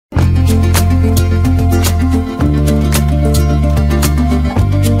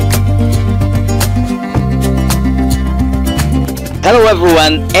Hello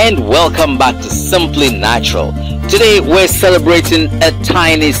everyone and welcome back to Simply Natural. Today we're celebrating a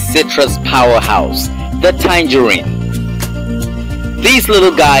tiny citrus powerhouse, the tangerine. These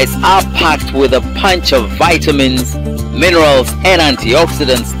little guys are packed with a punch of vitamins, minerals and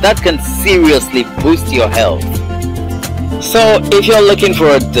antioxidants that can seriously boost your health. So if you're looking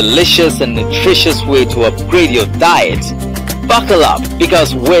for a delicious and nutritious way to upgrade your diet, buckle up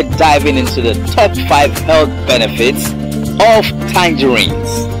because we're diving into the top 5 health benefits of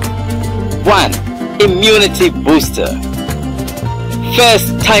tangerines. 1. Immunity booster.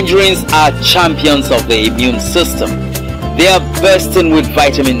 First, tangerines are champions of the immune system. They are bursting with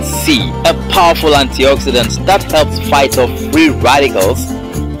vitamin C, a powerful antioxidant that helps fight off free radicals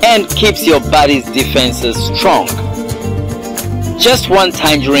and keeps your body's defenses strong. Just one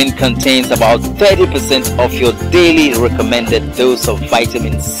tangerine contains about 30% of your daily recommended dose of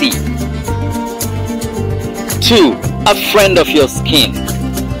vitamin C. 2. A friend of your skin.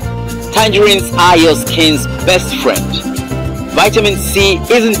 Tangerines are your skin's best friend. Vitamin C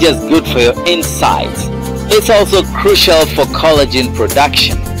isn't just good for your insides, it's also crucial for collagen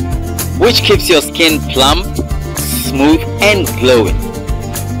production, which keeps your skin plump, smooth and glowing.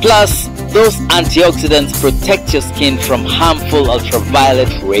 Plus, those antioxidants protect your skin from harmful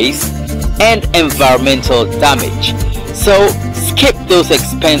ultraviolet rays and environmental damage. So skip those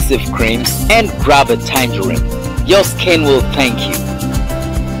expensive creams and grab a tangerine. Your skin will thank you.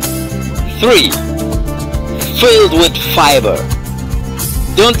 3. Filled with fiber.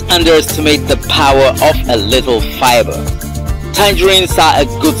 Don't underestimate the power of a little fiber. Tangerines are a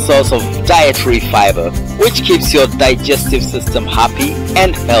good source of dietary fiber, which keeps your digestive system happy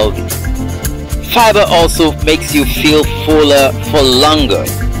and healthy. Fiber also makes you feel fuller for longer,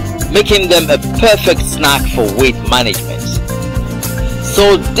 making them a perfect snack for weight management.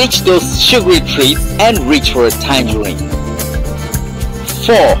 So ditch those sugary treats and reach for a tangerine.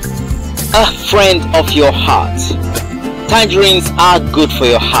 4. A friend of your heart. Tangerines are good for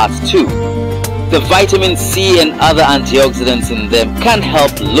your heart too. The vitamin C and other antioxidants in them can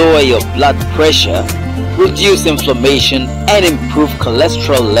help lower your blood pressure, reduce inflammation and improve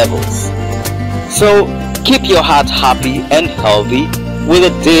cholesterol levels. So keep your heart happy and healthy with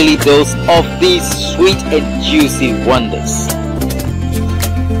a daily dose of these sweet and juicy wonders.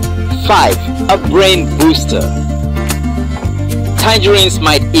 5. A brain booster. Tangerines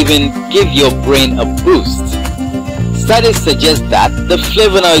might even give your brain a boost. Studies suggest that the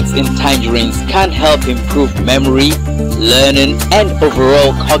flavonoids in tangerines can help improve memory, learning and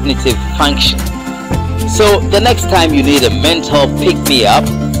overall cognitive function. So the next time you need a mental pick-me-up,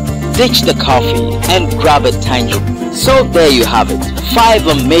 ditch the coffee and grab a tangerine. So there you have it, 5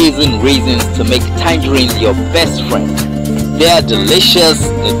 amazing reasons to make tangerines your best friend. They are delicious,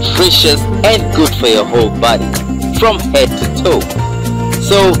 nutritious and good for your whole body, from head to toe.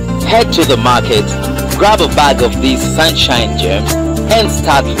 So head to the market, grab a bag of these sunshine gems and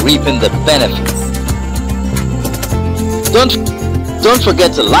start reaping the benefits. Don't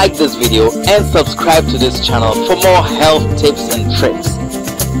forget to like this video and subscribe to this channel for more health tips and tricks.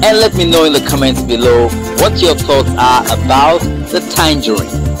 And let me know in the comments below what your thoughts are about the tangerine.